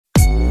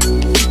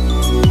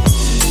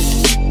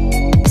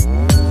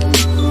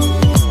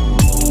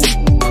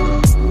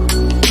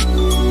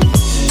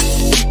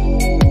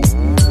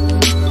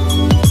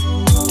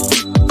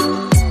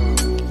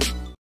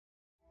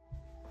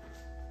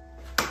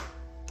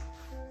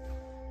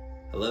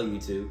Hello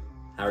YouTube,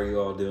 how are you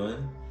all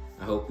doing?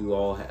 I hope you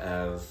all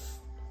have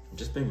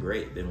just been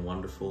great, been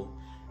wonderful,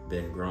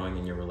 been growing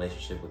in your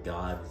relationship with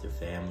God, with your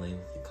family,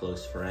 with your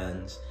close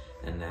friends,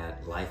 and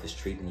that life is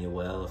treating you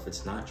well. If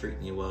it's not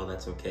treating you well,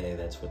 that's okay.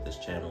 That's what this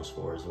channel is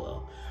for as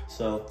well.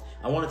 So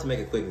I wanted to make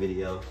a quick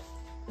video,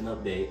 an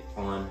update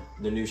on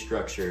the new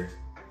structure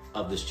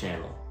of this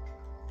channel,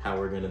 how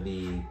we're gonna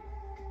be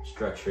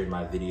structuring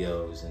my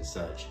videos and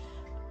such.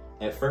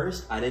 At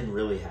first, I didn't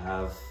really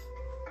have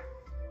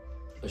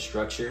a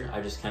structure.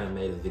 I just kind of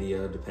made a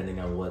video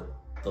depending on what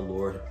the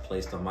Lord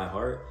placed on my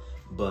heart.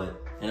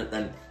 But,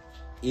 and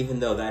even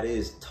though that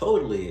is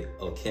totally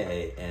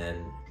okay and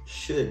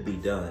should be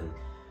done,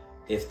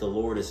 if the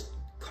Lord is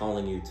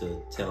calling you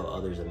to tell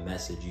others a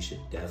message, you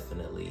should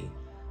definitely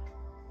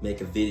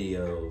make a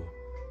video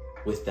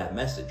with that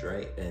message,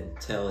 right? And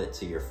tell it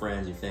to your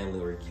friends, your family,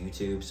 or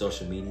YouTube,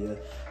 social media.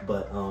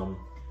 But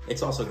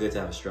it's also good to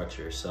have a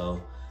structure. So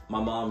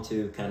my mom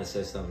too kind of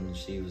said something.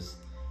 She was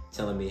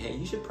telling me, hey,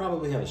 you should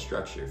probably have a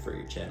structure for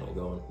your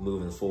channel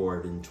moving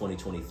forward in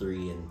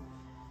 2023 and,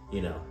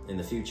 you know, in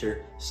the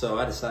future. So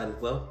I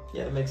decided, well,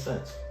 yeah, it makes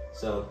sense.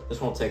 So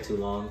this won't take too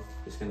long.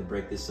 Just gonna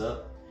break this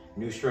up.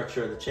 New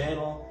structure of the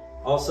channel.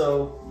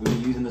 Also, we'll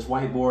be using this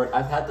whiteboard.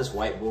 I've had this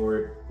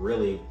whiteboard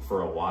really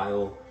for a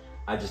while.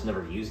 I just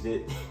never used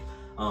it.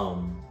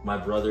 My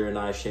brother and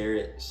I share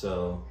it.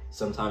 So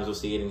sometimes you'll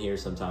see it in here,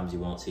 sometimes you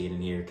won't see it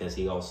in here because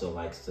he also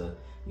likes to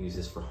use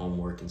this for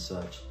homework and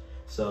such.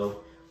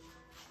 So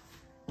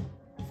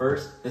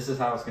first, this is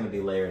how it's gonna be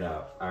layered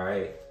out, all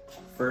right?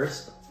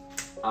 First,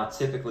 I'll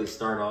typically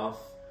start off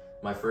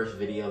my first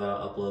video that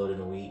I'll upload in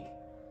a week,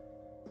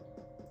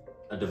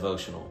 a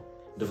devotional.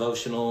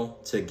 Devotional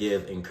to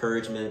give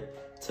encouragement,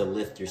 to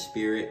lift your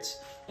spirits.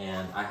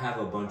 And I have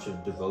a bunch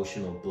of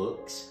devotional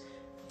books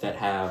that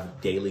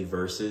have daily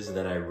verses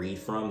that I read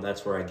from.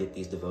 That's where I get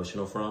these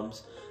devotional from,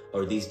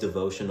 or these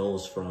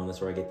devotionals from, that's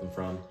where I get them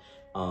from.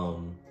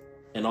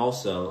 And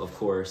also, of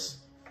course,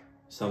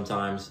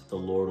 sometimes the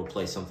Lord will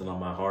place something on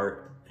my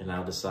heart and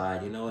I'll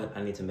decide, you know what,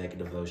 I need to make a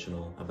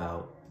devotional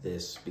about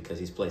this because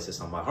he's placed this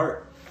on my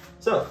heart.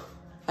 So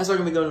that's how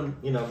we're gonna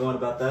be going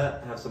about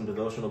that. I have some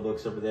devotional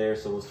books over there.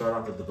 So we'll start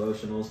off with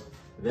devotionals.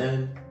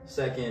 Then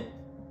second,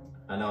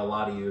 I know a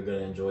lot of you are gonna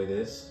enjoy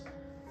this,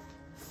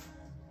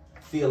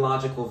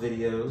 theological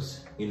videos,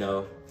 you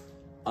know,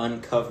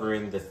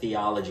 uncovering the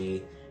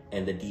theology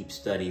and the deep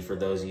study for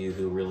those of you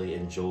who really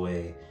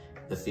enjoy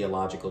the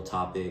theological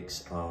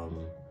topics,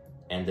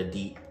 and the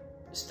deep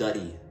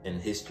study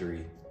and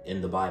history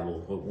in the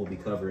Bible. We'll be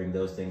covering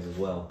those things as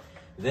well.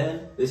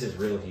 Then, this is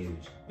real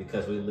huge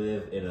because we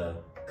live in a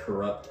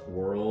corrupt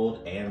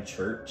world and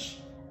church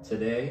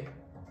today.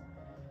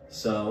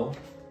 So,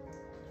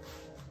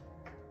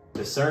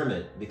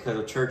 discernment, because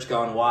of Church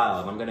Gone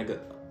Wild. I'm gonna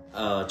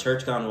go,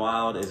 Church Gone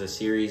Wild is a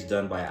series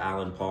done by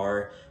Alan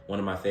Parr, one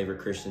of my favorite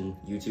Christian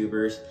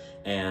YouTubers.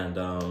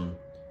 And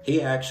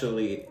he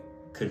actually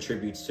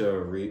contributes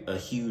to a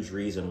huge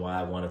reason why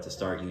I wanted to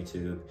start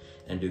YouTube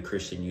and do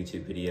Christian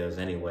YouTube videos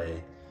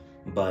anyway.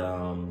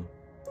 But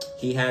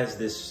he has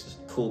this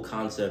cool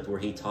concept where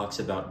he talks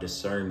about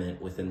discernment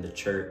within the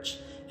church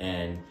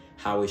and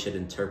how we should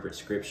interpret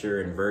scripture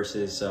and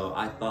verses. So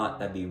I thought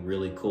that'd be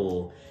really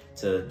cool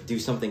to do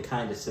something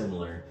kind of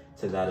similar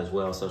to that as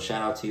well. So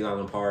shout out to you,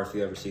 Alan Parr, if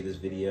you ever see this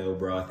video,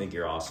 bro. I think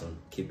you're awesome.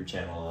 Keep your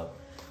channel up.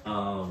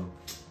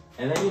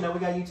 And then, you know, we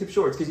got YouTube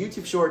Shorts, because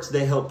YouTube Shorts,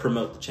 they help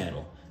promote the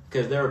channel.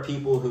 Because there are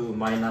people who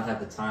might not have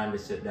the time to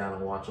sit down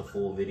and watch a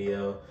full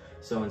video.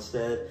 So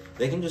instead,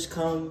 they can just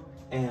come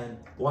and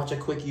watch a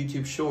quick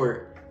YouTube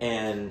short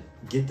and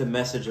get the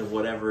message of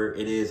whatever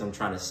it is I'm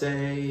trying to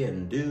say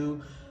and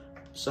do.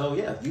 So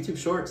yeah, YouTube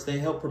Shorts, they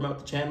help promote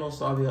the channel,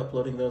 so I'll be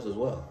uploading those as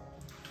well.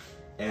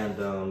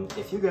 And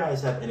if you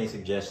guys have any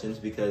suggestions,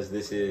 because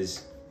this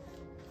is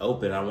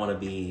open, I want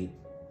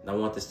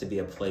this to be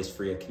a place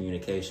free of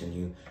communication.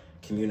 You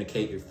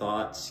communicate your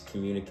thoughts,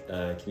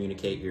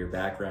 communicate your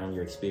background,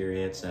 your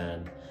experience,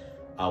 and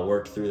I'll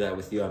work through that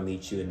with you. I'll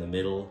meet you in the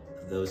middle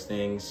of those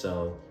things.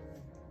 So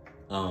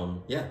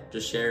yeah,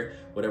 just share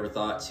whatever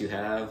thoughts you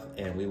have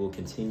and we will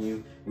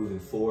continue moving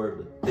forward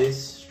with this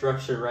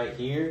structure right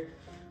here.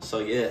 So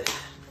yeah,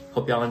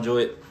 hope y'all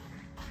enjoy it.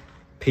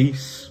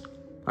 Peace.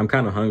 I'm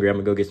kind of hungry. I'm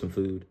gonna go get some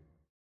food.